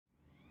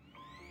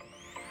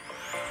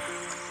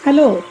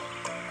Hello,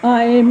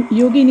 I am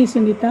Yogini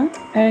Sunita,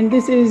 and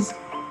this is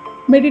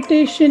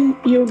Meditation,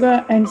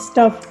 Yoga, and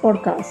Stuff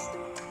podcast.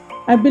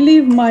 I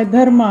believe my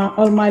dharma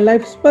or my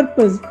life's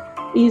purpose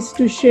is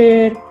to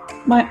share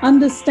my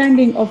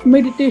understanding of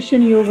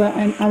meditation, yoga,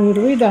 and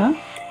Ayurveda,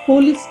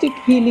 holistic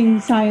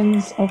healing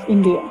science of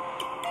India.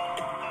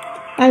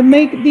 I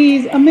make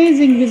these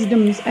amazing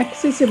wisdoms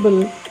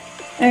accessible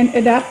and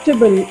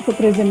adaptable for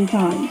present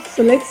times.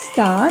 So let's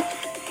start.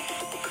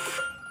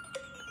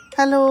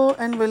 Hello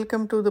and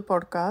welcome to the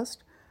podcast.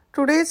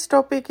 Today's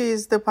topic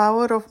is the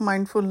power of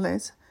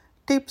mindfulness,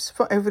 tips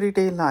for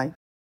everyday life.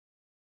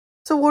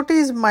 So, what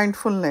is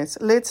mindfulness?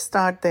 Let's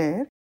start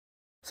there.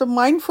 So,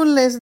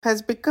 mindfulness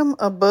has become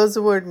a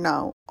buzzword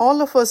now.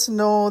 All of us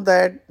know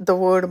that the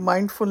word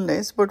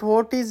mindfulness, but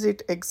what is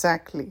it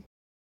exactly?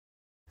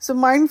 So,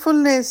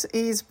 mindfulness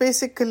is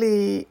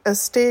basically a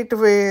state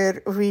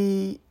where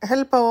we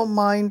help our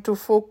mind to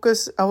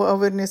focus our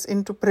awareness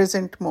into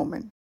present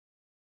moment.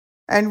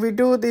 And we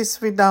do this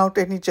without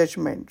any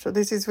judgment. So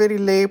this is very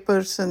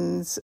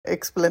layperson's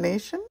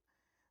explanation.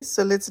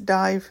 So let's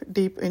dive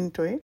deep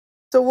into it.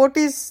 So what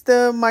is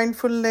the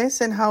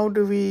mindfulness and how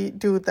do we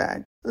do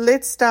that?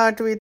 Let's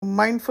start with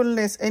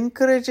mindfulness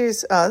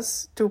encourages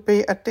us to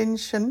pay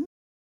attention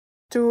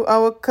to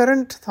our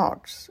current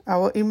thoughts,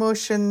 our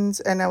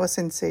emotions and our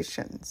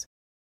sensations.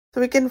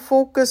 So we can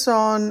focus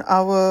on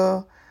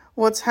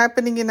what's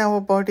happening in our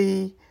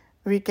body.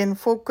 We can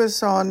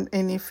focus on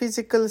any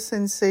physical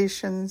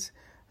sensations.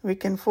 We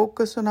can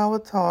focus on our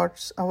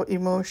thoughts, our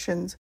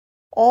emotions.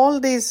 All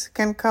these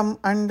can come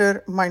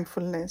under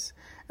mindfulness.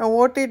 And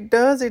what it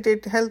does,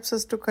 it helps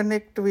us to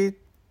connect with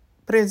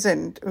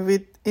present,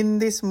 with in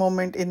this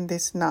moment, in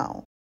this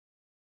now.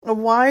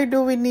 Why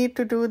do we need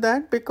to do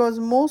that? Because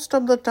most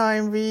of the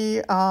time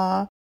we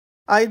are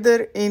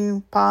either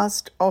in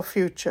past or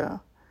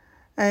future.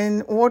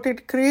 And what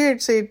it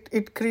creates,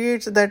 it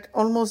creates that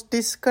almost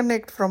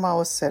disconnect from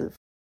ourselves.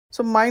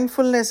 So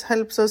mindfulness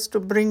helps us to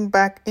bring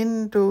back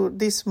into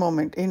this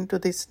moment, into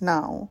this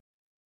now.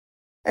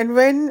 And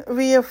when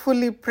we are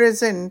fully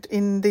present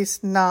in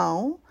this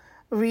now,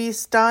 we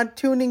start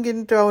tuning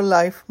into our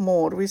life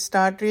more. We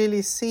start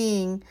really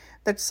seeing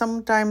that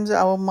sometimes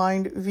our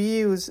mind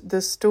views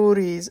the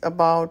stories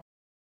about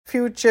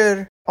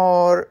future,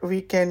 or we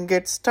can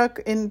get stuck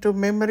into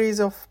memories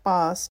of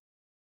past.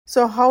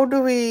 So how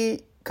do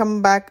we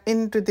come back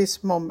into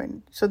this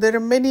moment? So there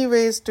are many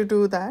ways to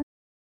do that.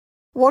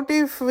 What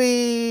if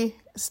we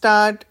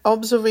start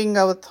observing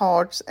our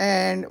thoughts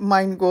and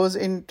mind goes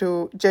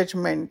into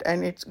judgment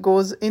and it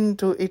goes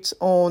into its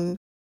own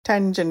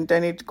tangent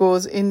and it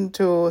goes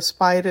into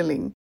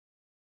spiraling?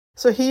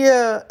 So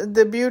here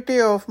the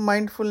beauty of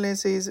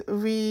mindfulness is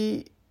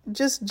we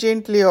just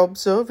gently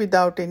observe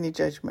without any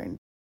judgment.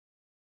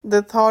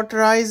 The thought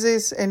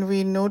rises and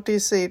we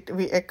notice it,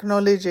 we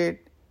acknowledge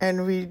it,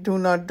 and we do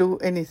not do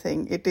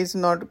anything. It is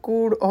not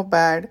good or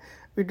bad.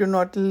 We do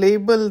not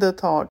label the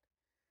thought.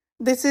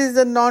 This is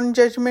the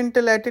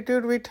non-judgmental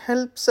attitude which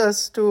helps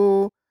us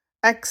to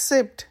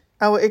accept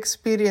our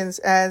experience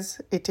as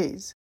it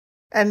is.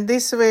 And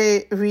this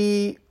way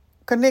we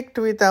connect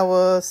with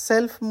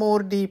ourself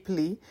more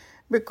deeply,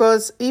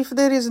 because if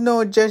there is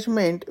no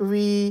judgment,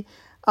 we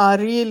are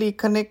really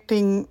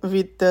connecting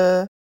with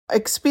the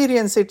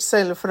experience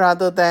itself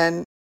rather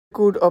than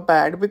good or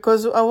bad,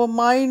 because our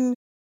mind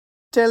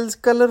tells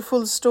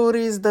colorful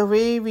stories. The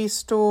way we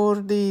store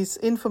this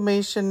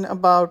information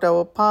about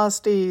our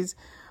past is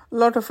a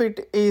lot of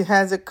it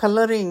has a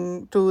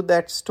coloring to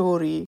that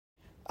story.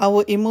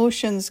 Our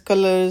emotions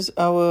colors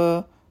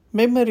our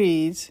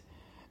memories.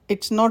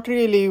 It's not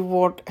really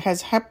what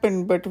has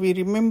happened, but we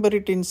remember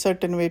it in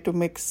certain way to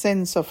make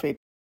sense of it.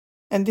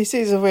 And this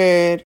is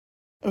where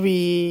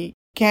we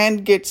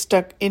can get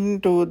stuck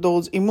into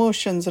those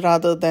emotions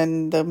rather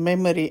than the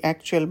memory,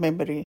 actual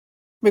memory.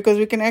 Because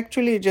we can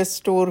actually just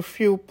store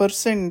few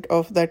percent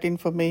of that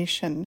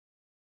information.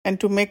 And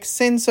to make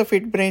sense of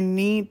it, brain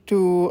need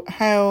to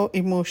have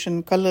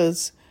emotion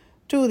colors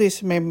to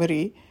this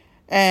memory.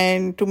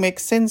 And to make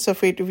sense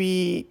of it,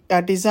 we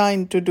are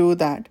designed to do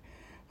that.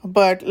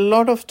 But a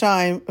lot of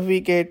time we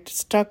get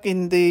stuck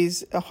in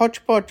these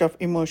hodgepodge of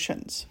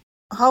emotions.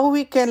 How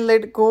we can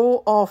let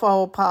go of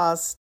our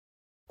past,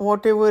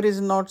 whatever is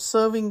not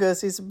serving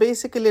us, is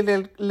basically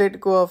let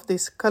go of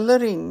this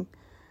coloring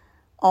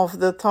of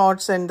the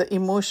thoughts and the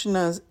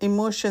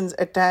emotions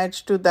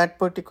attached to that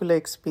particular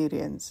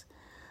experience.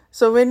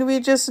 So when we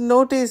just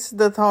notice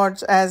the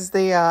thoughts as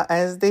they are,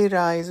 as they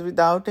rise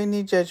without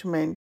any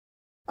judgment,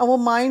 our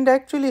mind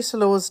actually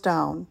slows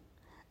down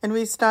and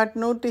we start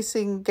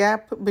noticing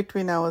gap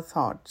between our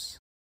thoughts.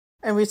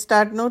 And we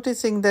start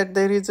noticing that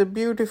there is a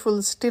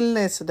beautiful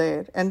stillness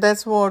there. And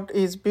that's what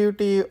is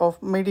beauty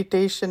of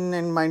meditation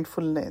and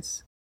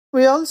mindfulness.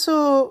 We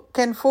also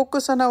can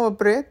focus on our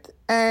breath.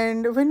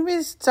 And when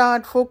we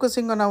start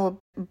focusing on our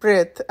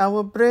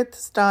breath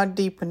start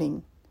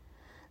deepening.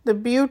 The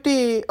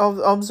beauty of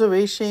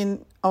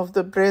observation of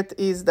the breath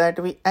is that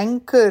we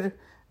anchor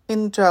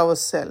into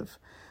ourselves.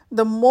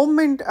 The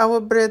moment our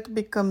breath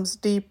becomes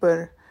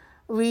deeper,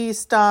 we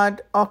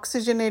start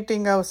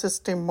oxygenating our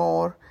system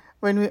more.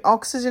 When we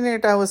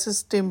oxygenate our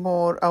system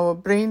more, our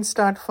brain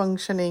start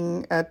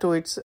functioning to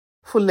its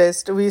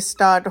fullest. We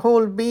start our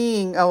whole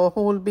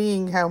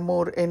being have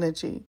more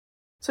energy.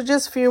 So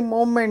just few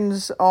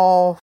moments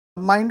of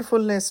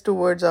mindfulness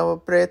towards our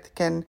breath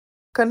can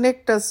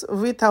connect us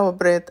with our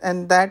breath,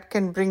 and that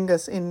can bring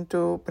us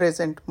into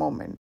present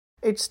moment.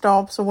 It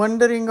stops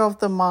wandering of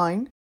the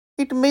mind.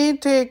 It may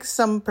take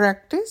some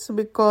practice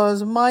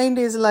because mind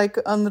is like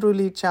an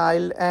unruly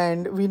child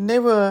and we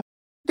never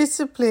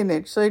discipline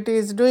it. So it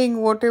is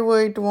doing whatever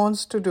it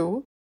wants to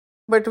do.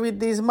 But with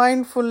these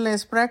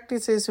mindfulness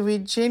practices, we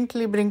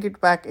gently bring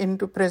it back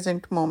into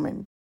present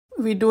moment.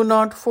 We do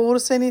not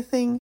force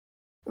anything.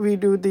 We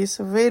do this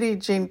very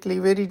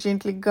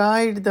gently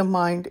guide the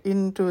mind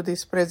into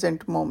this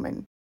present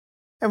moment.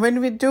 And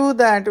when we do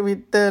that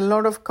with a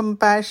lot of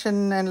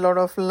compassion and a lot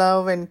of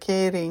love and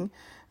caring,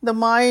 the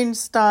mind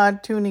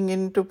start tuning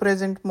into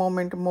present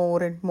moment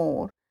more and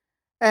more.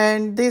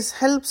 And this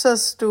helps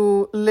us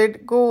to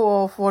let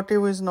go of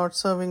whatever is not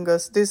serving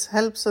us. This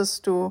helps us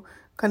to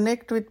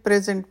connect with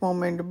present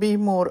moment, be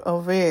more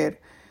aware.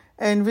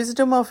 And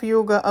wisdom of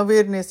yoga,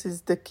 awareness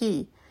is the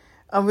key.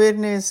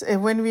 Awareness,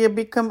 when we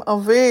become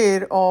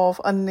aware of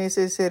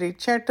unnecessary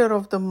chatter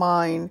of the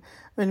mind,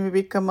 when we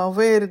become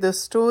aware the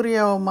story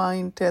our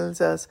mind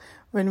tells us,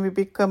 when we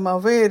become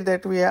aware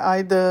that we are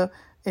either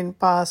in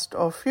past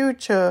or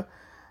future,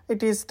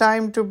 it is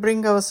time to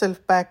bring ourselves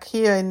back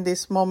here in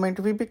this moment.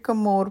 We become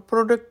more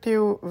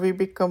productive, we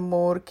become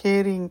more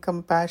caring,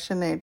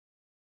 compassionate.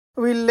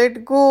 We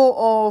let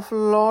go of a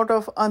lot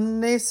of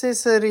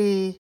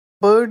unnecessary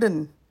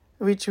burden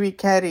which we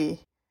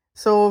carry.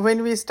 So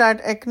when we start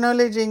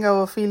acknowledging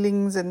our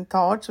feelings and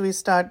thoughts, we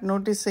start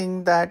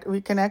noticing that we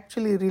can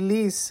actually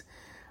release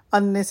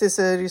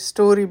unnecessary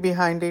story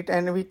behind it,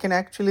 and we can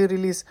actually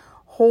release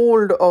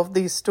hold of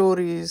these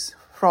stories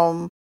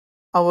from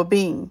our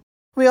being.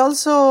 We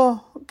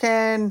also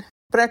can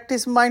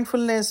practice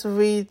mindfulness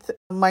with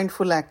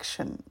mindful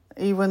action.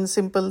 Even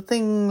simple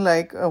thing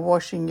like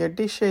washing your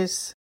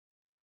dishes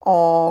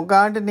or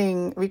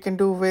gardening, we can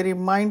do very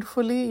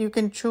mindfully. You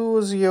can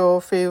choose your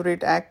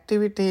favorite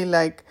activity,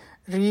 like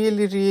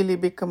really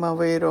become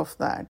aware of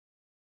that.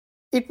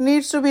 It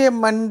needs to be a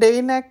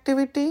mundane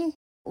activity.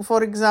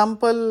 For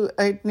example,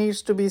 it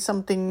needs to be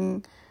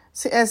something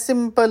as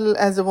simple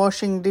as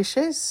washing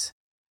dishes,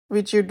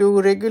 which you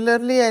do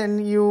regularly,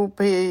 and you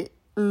pay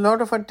a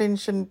lot of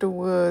attention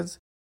towards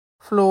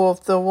flow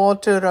of the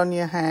water on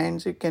your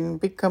hands. You can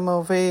become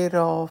aware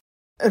of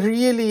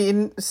really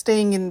in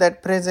staying in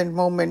that present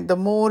moment. The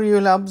more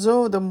you'll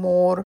observe, the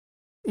more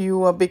you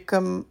will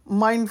become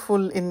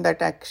mindful in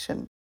that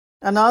action.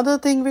 Another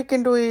thing we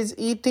can do is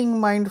eating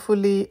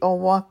mindfully or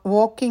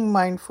walking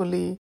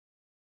mindfully,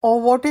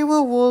 or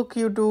whatever work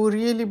you do,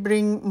 really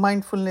bring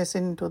mindfulness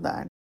into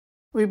that.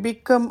 We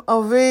become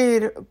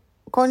aware,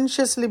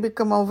 consciously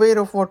become aware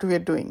of what we are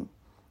doing.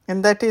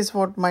 And that is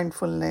what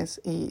mindfulness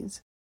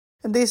is.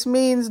 This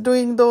means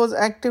doing those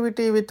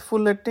activities with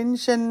full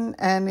attention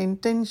and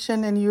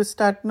intention, and you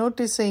start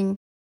noticing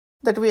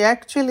that we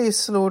actually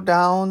slow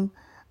down.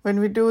 When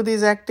we do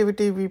this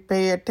activity, we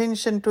pay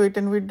attention to it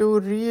and we do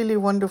really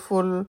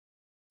wonderful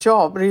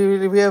job.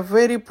 Really, we are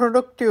very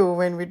productive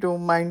when we do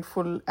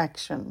mindful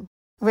action.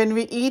 When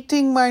we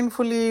eating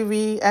mindfully,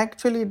 we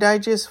actually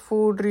digest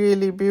food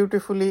really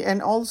beautifully,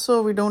 and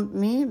also we don't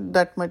need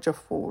that much of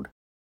food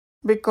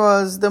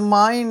because the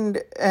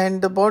mind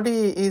and the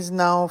body is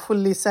now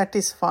fully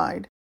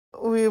satisfied.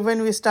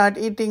 When we start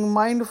eating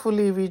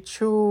mindfully, we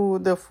chew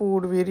the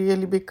food, we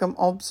really become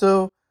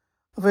observe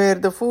where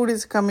the food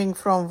is coming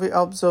from. We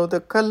observe the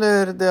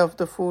color of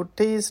the food,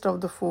 taste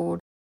of the food,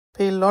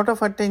 pay a lot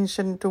of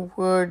attention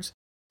towards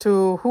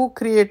to who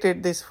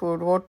created this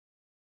food,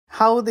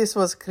 how this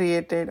was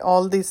created.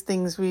 All these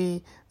things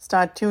we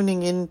start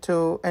tuning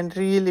into and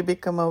really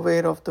become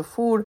aware of the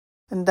food,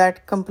 and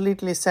that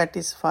completely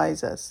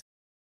satisfies us.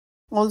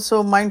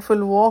 Also,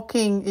 mindful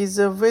walking is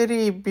a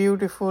very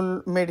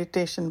beautiful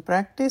meditation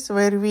practice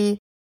where we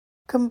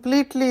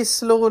completely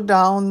slow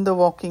down the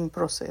walking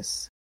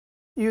process.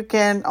 You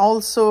can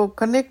also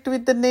connect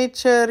with the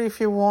nature if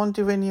you want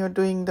when you're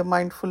doing the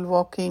mindful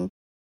walking.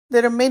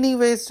 There are many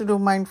ways to do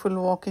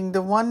mindful walking.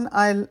 The one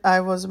I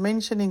was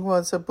mentioning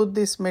was a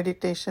Buddhist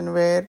meditation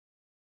where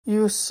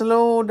you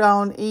slow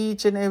down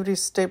each and every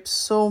step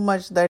so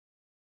much that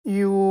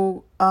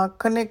you are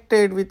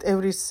connected with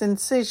every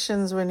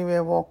sensations when you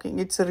are walking.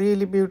 It's a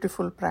really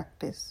beautiful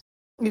practice.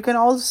 You can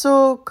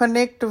also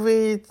connect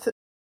with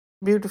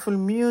beautiful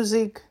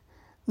music.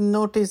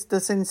 Notice the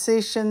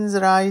sensations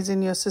rise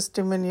in your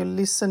system when you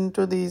listen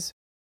to these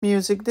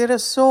music. There are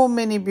so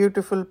many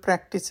beautiful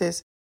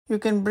practices you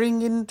can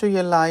bring into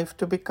your life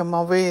to become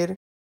aware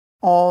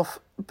of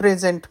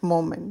present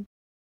moment.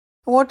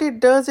 What it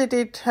does,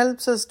 it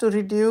helps us to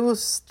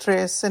reduce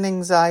stress and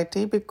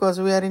anxiety because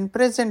we are in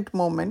present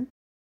moment.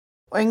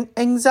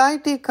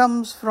 Anxiety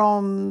comes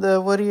from the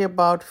worry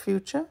about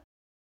future,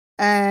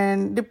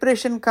 and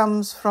depression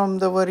comes from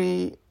the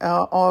worry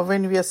or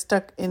when we are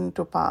stuck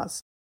into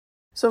past.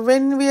 So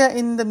when we are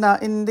in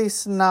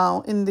this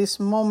now, in this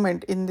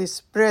moment, in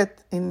this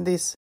breath, in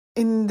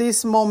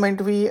this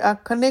moment, we are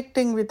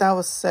connecting with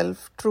our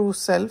true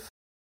self.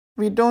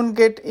 We don't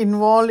get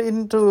involved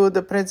into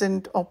the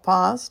present or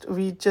past.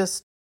 We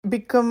just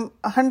become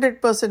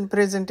 100%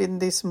 present in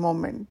this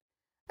moment.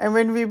 And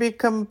when we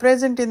become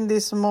present in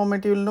this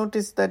moment, you'll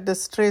notice that the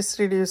stress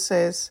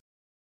reduces.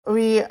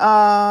 We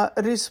are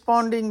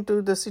responding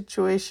to the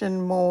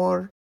situation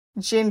more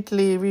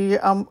gently. We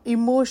are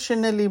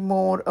emotionally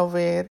more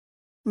aware,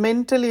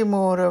 mentally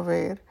more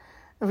aware.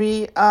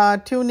 We are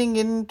tuning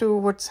into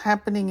what's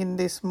happening in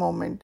this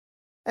moment.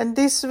 And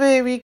this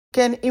way we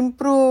can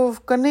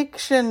improve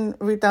connection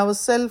with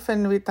ourselves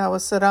and with our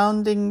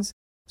surroundings.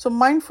 So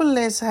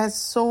mindfulness has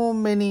so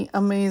many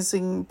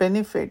amazing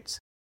benefits.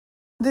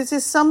 This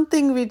is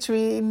something which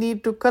we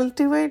need to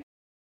cultivate.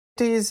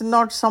 It is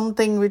not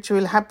something which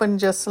will happen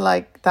just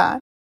like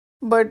that,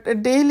 but a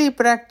daily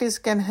practice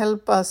can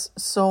help us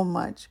so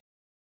much.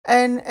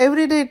 And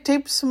everyday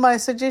tips, my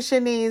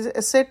suggestion is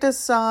set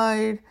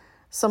aside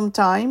some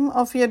time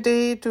of your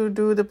day to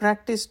do the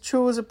practice.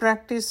 Choose a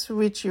practice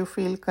which you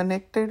feel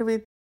connected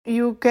with.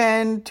 You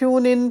can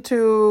tune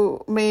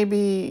into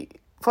maybe,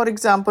 for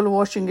example,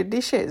 washing the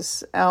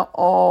dishes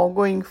or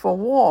going for a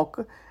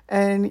walk,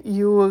 and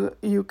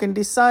you can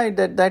decide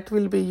that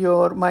will be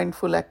your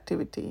mindful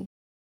activity.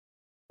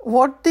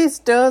 What this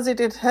does,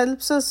 it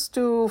helps us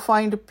to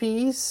find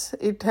peace,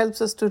 it helps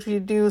us to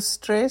reduce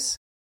stress,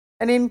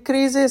 and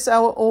increases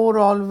our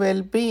overall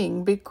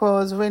well-being,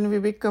 because when we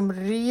become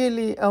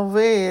really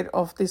aware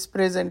of this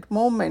present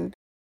moment,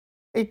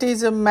 it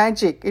is a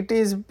magic, it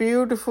is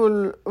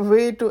beautiful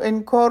way to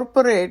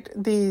incorporate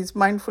these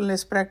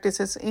mindfulness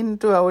practices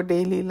into our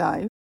daily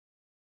life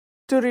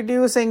to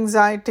reduce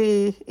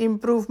anxiety,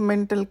 improve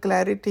mental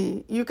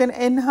clarity. You can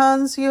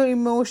enhance your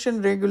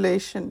emotion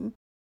regulation.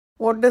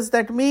 What does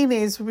that mean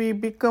is we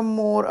become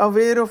more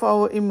aware of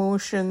our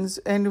emotions,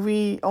 and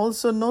we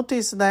also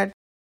notice that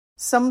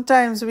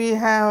sometimes we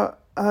have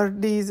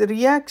these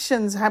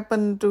reactions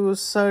happen to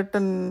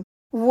certain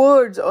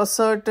words or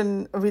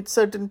with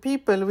certain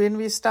people. When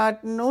we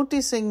start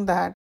noticing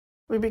that,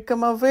 we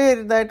become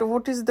aware that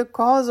what is the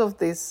cause of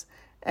this,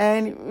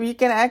 and we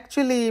can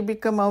actually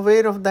become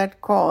aware of that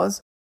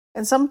cause.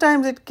 And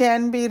sometimes it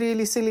can be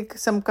really silly,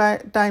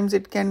 sometimes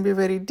it can be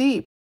very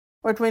deep.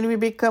 But when we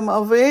become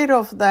aware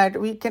of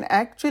that, we can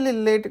actually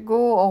let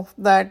go of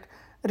that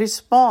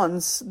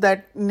response,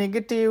 that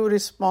negative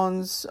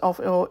response of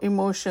our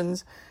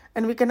emotions,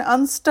 and we can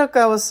unstuck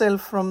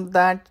ourselves from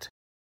that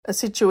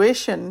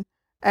situation,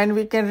 and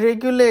we can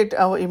regulate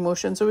our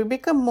emotions. So we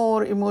become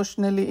more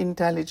emotionally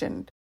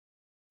intelligent.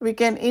 We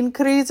can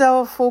increase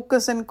our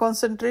focus and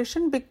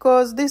concentration,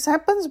 because this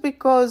happens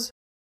because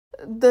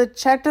the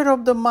chatter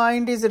of the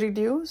mind is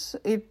reduced.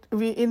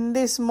 We in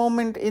this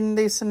moment, in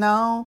this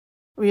now,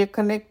 we are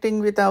connecting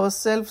with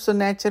ourselves, so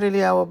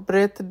naturally our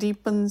breath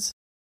deepens,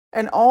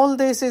 and all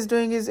this is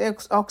doing is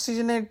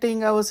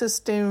oxygenating our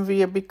system. We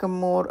have become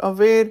more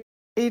aware.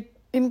 It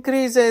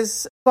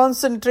increases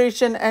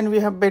concentration, and we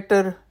have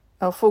better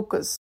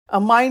focus.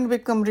 Our mind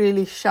become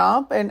really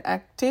sharp and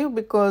active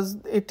because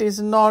it is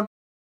not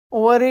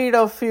worried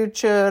of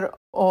future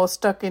or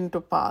stuck into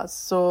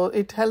past. So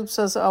it helps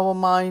us, our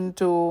mind,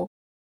 to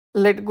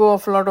let go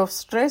of a lot of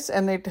stress,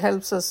 and it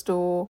helps us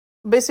to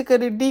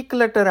basically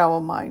declutter our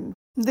mind.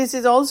 This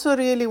is also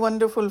really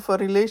wonderful for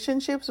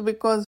relationships,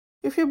 because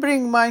if you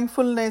bring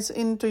mindfulness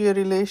into your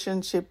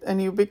relationship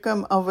and you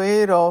become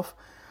aware of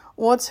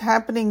what's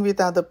happening with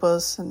other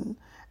person,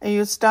 and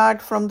you start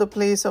from the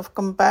place of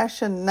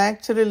compassion,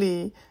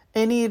 naturally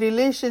any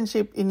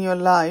relationship in your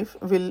life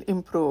will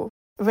improve.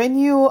 When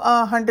you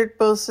are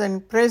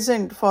 100%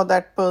 present for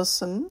that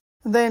person,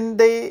 then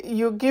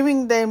you're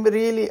giving them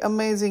really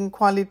amazing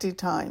quality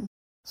time.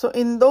 So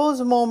in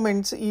those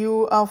moments,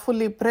 you are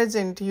fully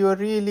present, you are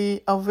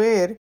really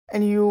aware,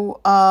 and you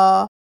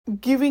are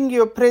giving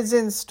your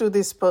presence to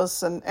this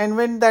person. And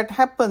when that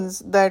happens,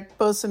 that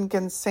person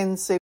can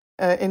sense it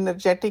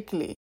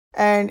energetically,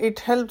 and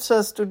it helps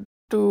us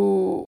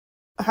to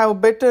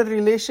have better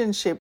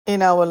relationship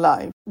in our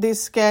life.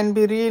 This can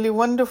be really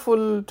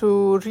wonderful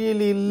to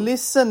really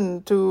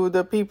listen to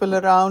the people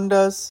around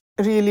us,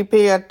 really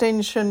pay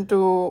attention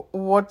to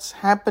what's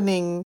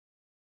happening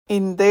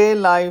in their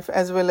life,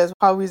 as well as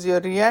how is your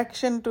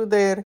reaction to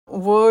their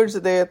words,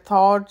 their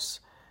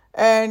thoughts.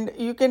 And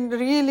you can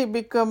really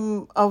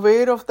become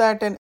aware of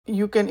that, and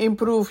you can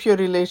improve your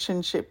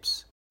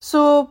relationships.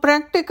 So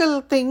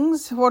practical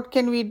things, what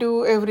can we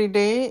do every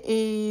day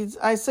is,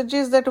 I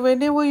suggest that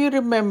whenever you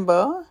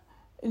remember,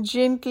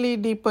 gently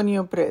deepen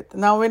your breath.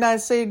 Now when I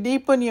say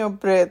deepen your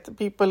breath,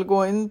 people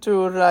go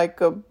into like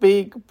a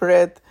big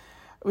breath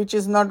which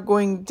is not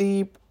going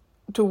deep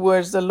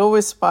towards the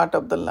lowest part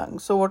of the lung.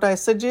 So what I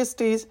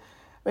suggest is,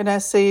 when I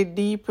say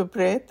deep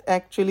breath,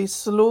 actually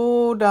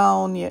slow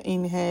down your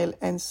inhale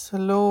and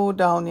slow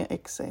down your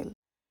exhale.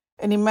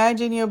 And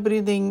imagine you're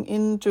breathing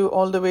into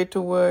all the way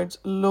towards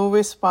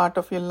lowest part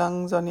of your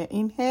lungs on your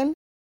inhale,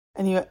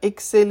 and you're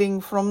exhaling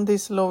from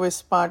this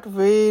lowest part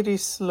very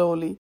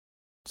slowly.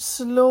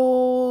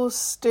 Slow,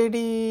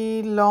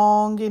 steady,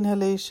 long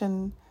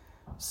inhalation,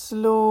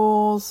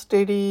 slow,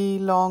 steady,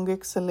 long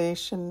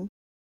exhalation.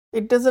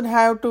 It doesn't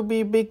have to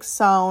be big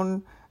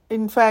sound.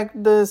 In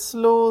fact, the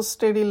slow,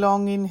 steady,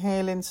 long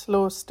inhale and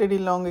slow, steady,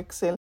 long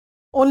exhale,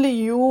 only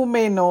you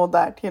may know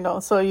that,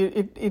 So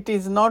it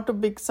is not a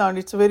big sound.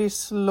 It's very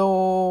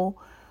slow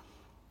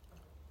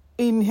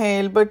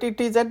inhale, but it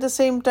is at the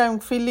same time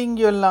filling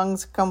your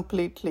lungs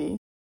completely.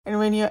 And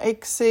when you're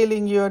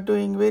exhaling, you're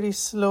doing very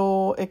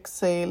slow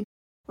exhale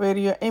where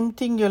you're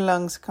emptying your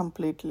lungs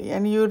completely.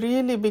 And you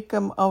really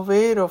become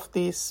aware of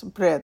this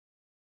breath.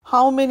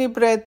 How many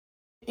breaths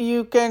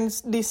you can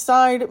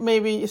decide,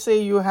 maybe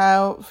say you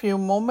have few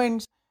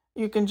moments,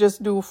 you can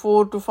just do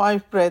 4 to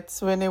 5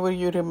 breaths whenever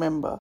you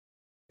remember.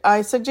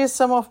 I suggest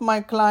some of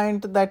my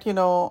clients that,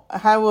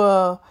 have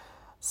a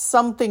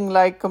something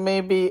like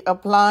maybe a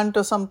plant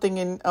or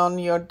something on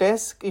your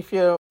desk. If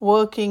you're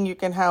working, you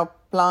can have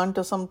plant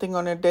or something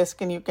on your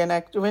desk, and you can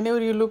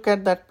whenever you look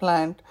at that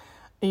plant,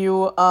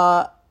 you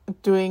are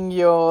doing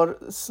your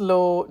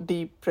slow,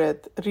 deep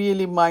breath,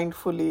 really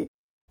mindfully,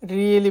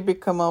 really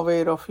become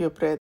aware of your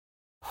breath.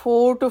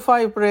 4 to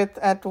 5 breaths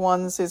at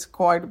once is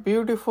quite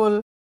beautiful.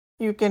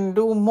 You can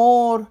do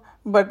more,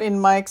 but in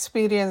my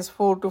experience,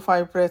 4 to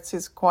 5 breaths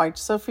is quite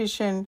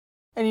sufficient,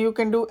 and you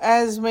can do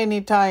as many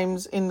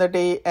times in the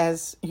day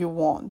as you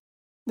want.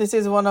 This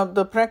is one of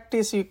the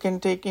practice you can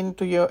take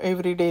into your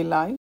everyday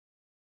life.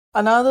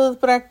 Another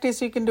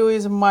practice you can do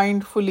is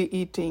mindfully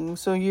eating.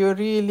 So you're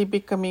really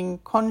becoming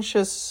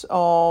conscious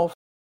of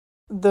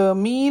the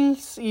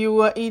meals you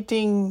are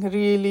eating,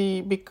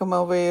 really become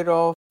aware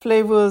of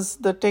flavors,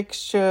 the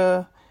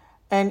texture,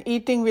 and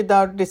eating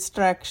without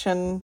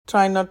distraction.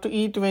 Try not to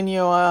eat when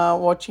you are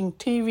watching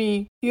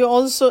TV. You're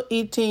also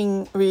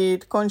eating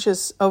with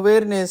conscious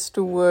awareness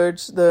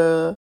towards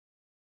the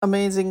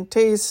amazing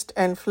taste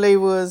and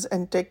flavors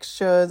and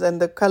textures and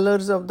the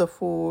colors of the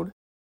food.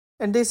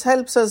 And this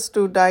helps us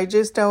to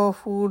digest our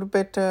food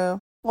better.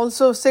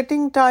 Also,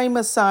 setting time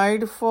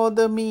aside for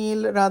the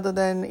meal rather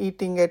than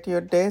eating at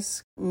your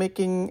desk,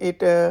 making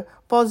it a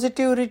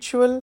positive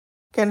ritual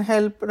can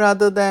help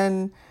rather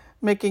than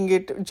making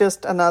it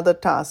just another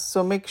task.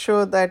 So make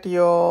sure that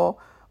your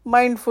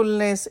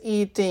mindfulness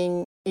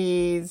eating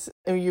is,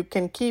 you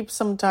can keep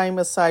some time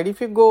aside.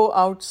 If you go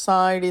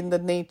outside in the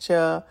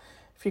nature,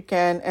 if you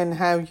can, and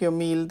have your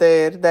meal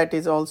there, that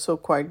is also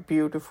quite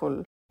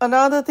beautiful.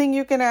 Another thing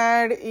you can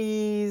add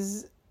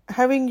is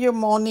having your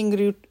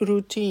morning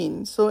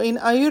routine. So in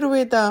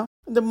Ayurveda,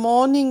 the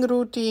morning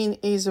routine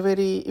is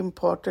very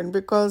important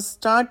because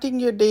starting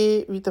your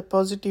day with a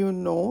positive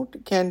note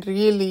can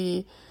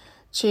really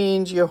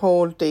change your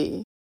whole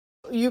day.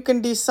 You can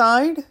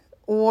decide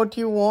what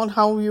you want,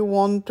 how you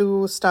want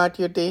to start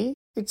your day.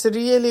 It's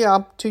really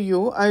up to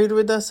you.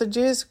 Ayurveda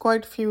suggests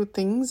quite few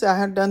things. I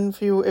have done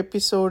few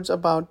episodes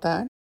about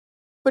that.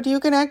 But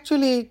you can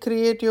actually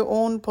create your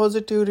own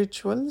positive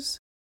rituals.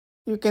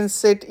 You can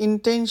set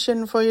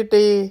intention for your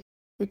day.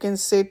 You can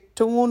set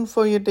tone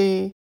for your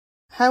day.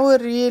 Have a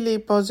really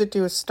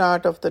positive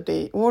start of the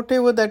day,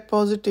 whatever that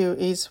positive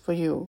is for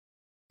you.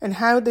 And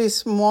have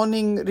this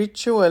morning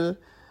ritual.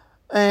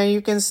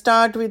 You can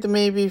start with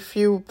maybe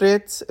few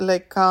breaths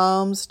like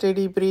calm,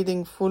 steady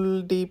breathing,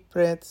 full deep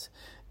breaths.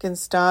 You can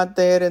start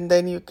there, and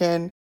then you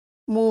can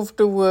move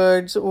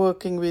towards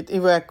working with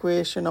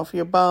evacuation of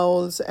your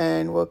bowels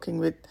and working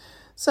with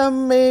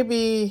some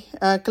maybe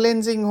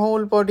cleansing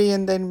whole body,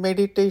 and then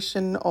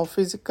meditation or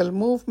physical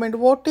movement,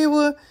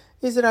 whatever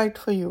is right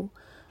for you.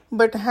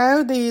 But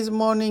have these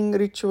morning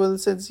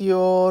rituals as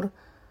your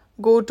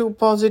go-to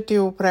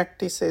positive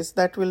practices.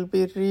 That will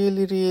be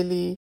really,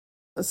 really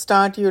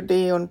start your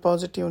day on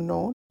positive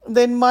note.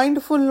 Then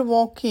mindful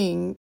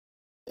walking.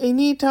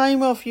 Any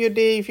time of your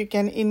day, if you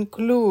can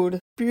include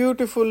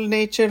beautiful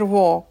nature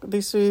walk,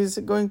 this is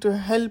going to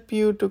help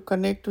you to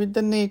connect with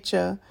the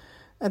nature,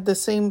 at the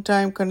same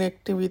time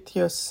connecting with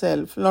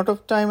yourself. A lot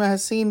of time I have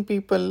seen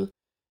people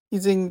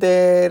using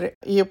their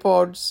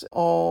earpods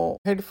or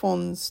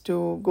headphones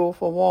to go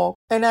for walk,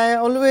 and I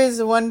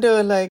always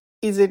wonder, like,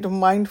 is it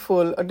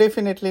mindful?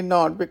 Definitely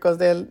not, because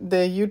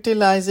they're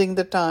utilizing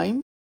the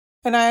time,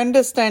 and I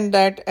understand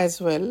that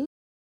as well.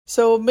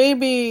 So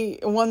maybe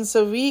once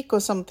a week or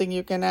something,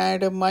 you can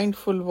add a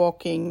mindful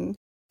walking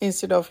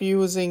instead of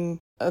using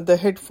the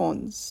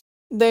headphones.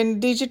 Then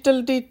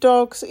digital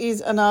detox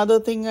is another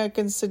thing I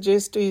can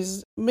suggest,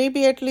 is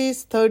maybe at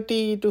least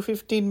 30 to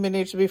 15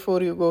 minutes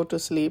before you go to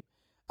sleep.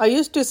 I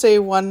used to say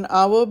 1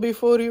 hour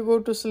before you go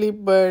to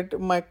sleep, but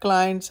my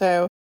clients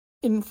have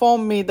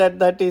informed me that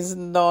that is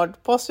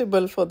not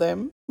possible for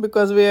them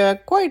because we are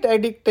quite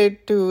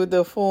addicted to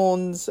the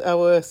phones,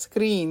 our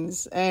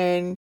screens.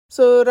 And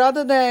so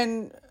rather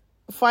than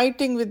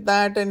fighting with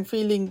that and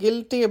feeling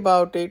guilty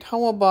about it,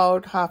 how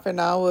about half an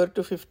hour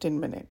to 15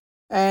 minutes?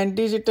 And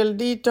digital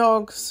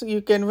detox,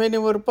 you can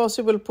whenever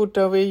possible put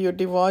away your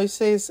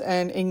devices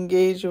and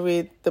engage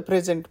with the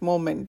present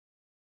moment.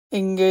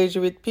 Engage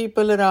with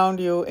people around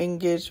you,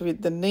 engage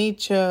with the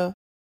nature,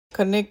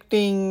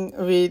 connecting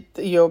with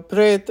your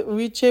breath,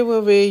 whichever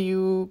way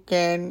you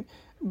can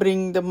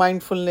bring the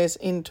mindfulness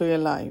into your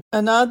life.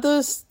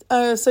 Another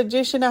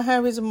suggestion I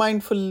have is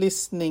mindful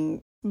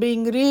listening,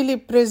 being really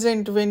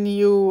present when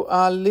you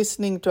are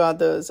listening to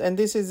others. And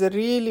this is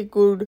really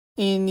good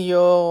in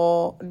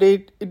your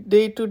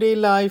day-to-day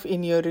life,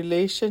 in your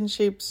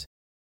relationships,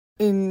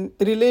 in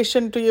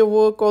relation to your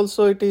work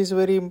also. It is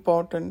very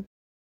important.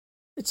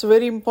 It's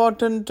very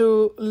important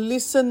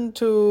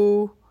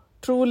to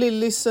truly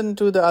listen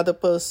to the other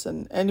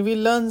person. And we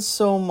learn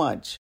so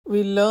much.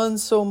 We learn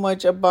so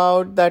much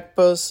about that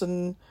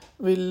person.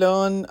 We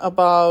learn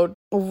about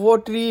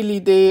what really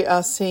they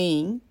are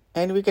saying,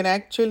 and we can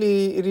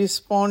actually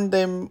respond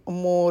them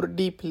more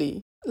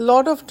deeply. A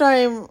lot of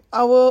time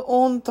our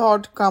own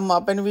thought come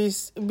up, and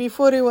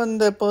before even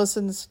the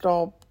person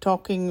stop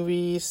talking,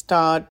 we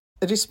start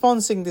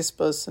responding this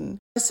person.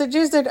 I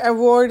suggest that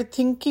avoid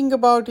thinking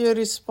about your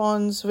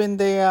response when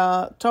they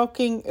are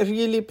talking.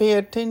 Really pay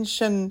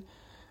attention,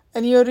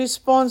 and your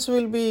response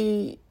will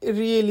be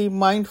really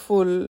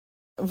mindful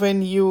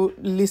when you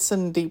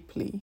listen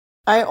deeply.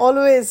 I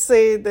always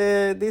say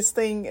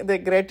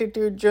the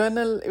gratitude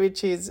journal,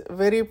 which is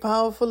very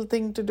powerful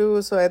thing to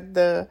do. So at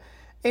the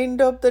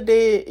end of the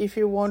day, if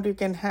you want, you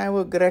can have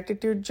a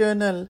gratitude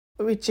journal,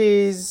 which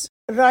is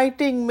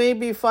writing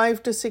maybe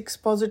 5 to 6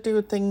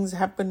 positive things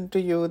happen to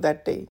you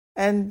that day.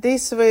 And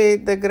this way,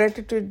 the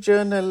gratitude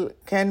journal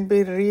can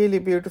be really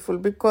beautiful,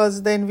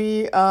 because then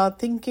we are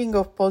thinking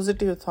of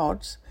positive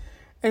thoughts,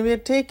 and we are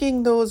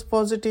taking those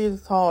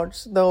positive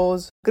thoughts,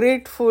 those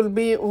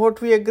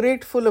what we are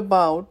grateful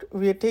about,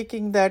 we are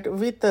taking that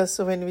with us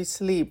when we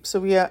sleep. So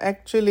we are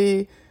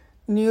actually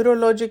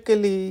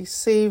neurologically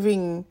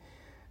saving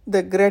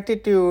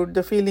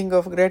the feeling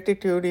of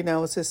gratitude in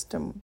our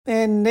system.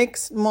 And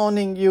next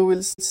morning, you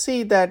will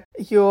see that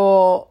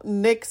your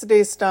next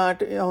day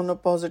start on a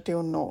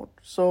positive note.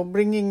 So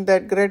bringing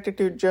that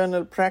gratitude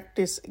journal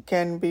practice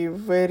can be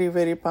very,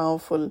 very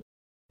powerful.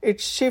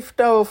 It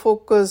shifts our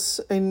focus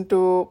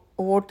into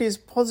what is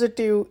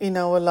positive in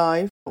our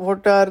life,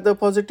 what are the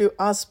positive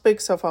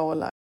aspects of our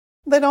life.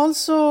 Then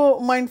also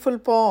mindful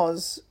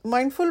pause.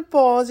 Mindful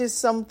pause is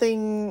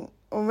something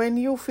when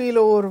you feel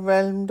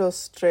overwhelmed or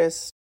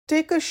stressed.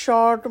 Take a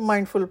short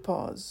mindful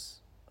pause.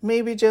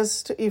 Maybe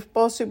just, if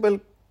possible,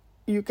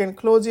 you can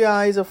close your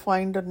eyes or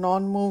find a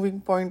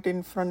non-moving point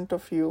in front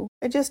of you.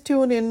 And just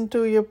tune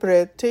into your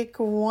breath. Take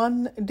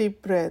one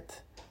deep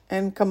breath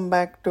and come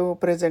back to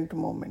present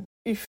moment.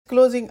 If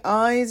closing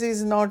eyes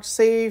is not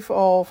safe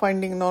or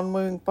finding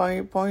non-moving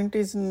point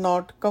is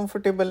not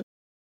comfortable,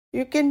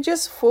 you can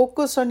just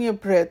focus on your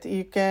breath.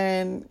 You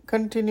can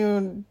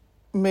continue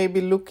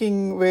maybe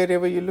looking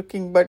wherever you're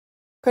looking, but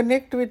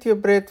connect with your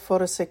breath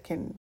for a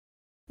second.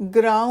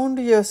 Ground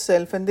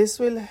yourself, and this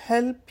will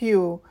help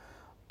you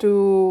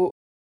to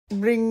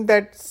bring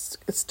that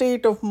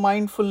state of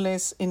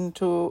mindfulness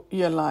into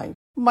your life.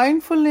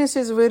 Mindfulness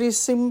is a very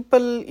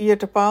simple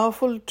yet a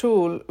powerful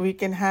tool we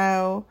can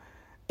have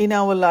in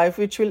our life,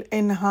 which will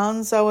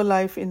enhance our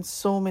life in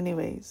so many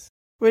ways.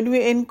 When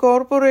we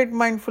incorporate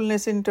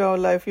mindfulness into our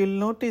life, you'll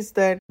notice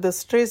that the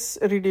stress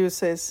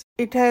reduces.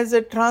 It has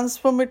a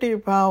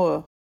transformative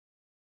power.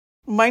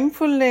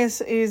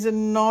 Mindfulness is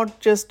not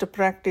just a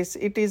practice,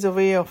 it is a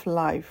way of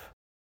life.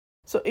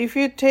 So if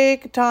you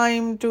take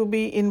time to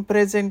be in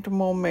present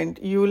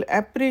moment, you will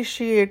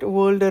appreciate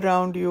world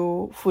around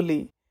you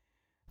fully.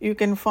 You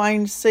can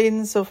find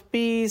sense of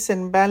peace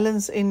and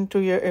balance into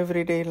your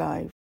everyday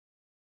life.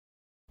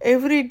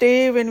 Every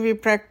day when we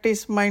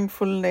practice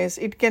mindfulness,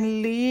 it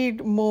can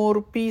lead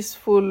more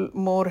peaceful,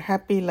 more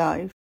happy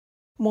life,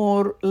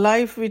 more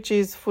life which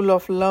is full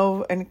of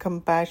love and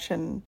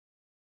compassion.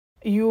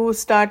 You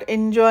start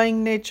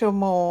enjoying nature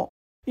more.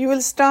 You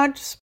will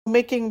start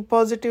making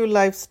positive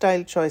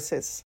lifestyle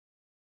choices.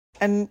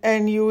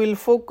 And you will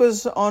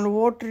focus on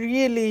what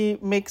really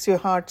makes your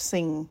heart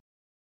sing.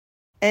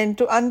 And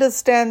to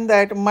understand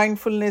that,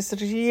 mindfulness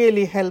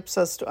really helps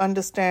us to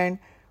understand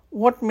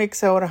what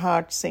makes our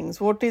heart sing,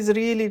 what is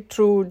really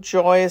true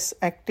joyous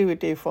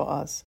activity for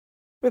us.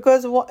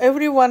 Because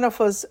every one of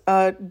us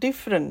are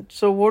different.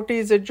 So what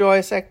is a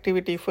joyous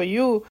activity for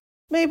you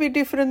may be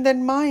different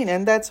than mine,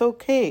 and that's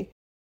okay.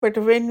 But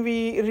when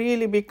we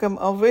really become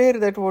aware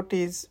that what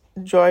is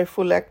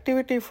joyful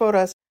activity for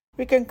us,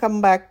 we can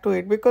come back to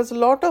it. Because a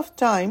lot of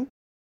time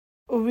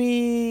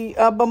we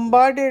are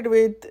bombarded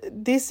with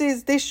this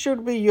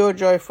should be your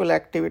joyful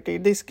activity.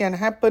 This can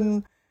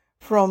happen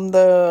from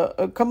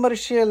the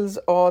commercials,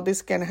 or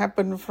this can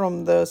happen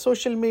from the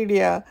social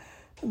media,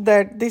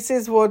 that this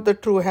is what the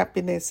true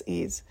happiness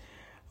is.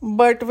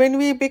 But when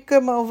we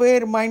become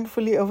aware,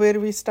 mindfully aware,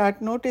 we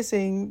start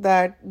noticing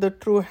that the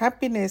true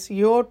happiness,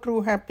 your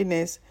true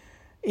happiness,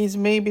 is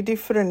maybe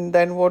different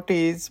than what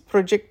is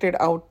projected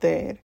out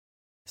there.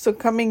 So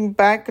coming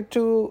back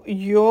to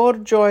your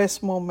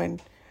joyous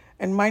moment,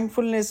 and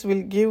mindfulness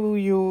will give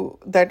you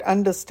that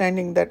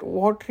understanding that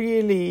what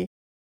really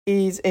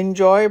is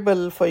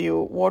enjoyable for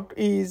you,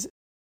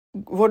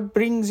 what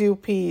brings you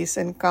peace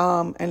and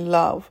calm and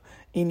love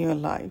in your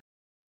life.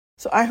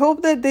 So I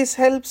hope that this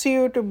helps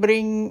you to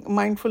bring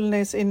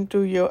mindfulness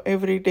into your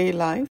everyday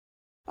life.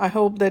 I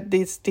hope that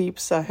these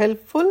tips are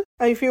helpful.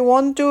 If you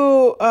want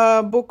to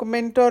book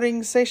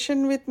mentoring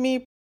session with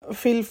me,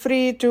 feel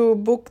free to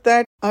book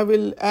that. I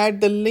will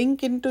add the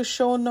link into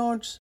show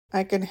notes.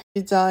 I can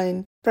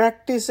design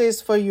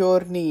practices for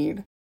your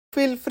need.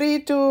 Feel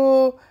free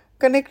to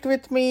connect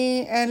with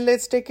me and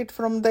let's take it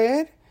from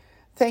there.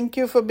 Thank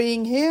you for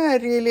being here. I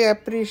really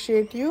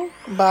appreciate you.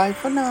 Bye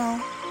for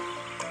now.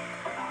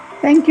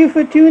 Thank you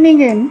for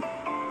tuning in.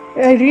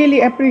 I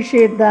really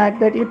appreciate that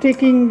you're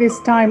taking this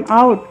time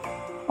out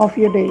of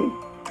your day.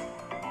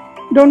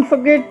 Don't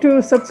forget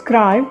to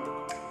subscribe.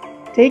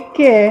 Take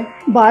care.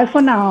 Bye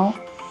for now.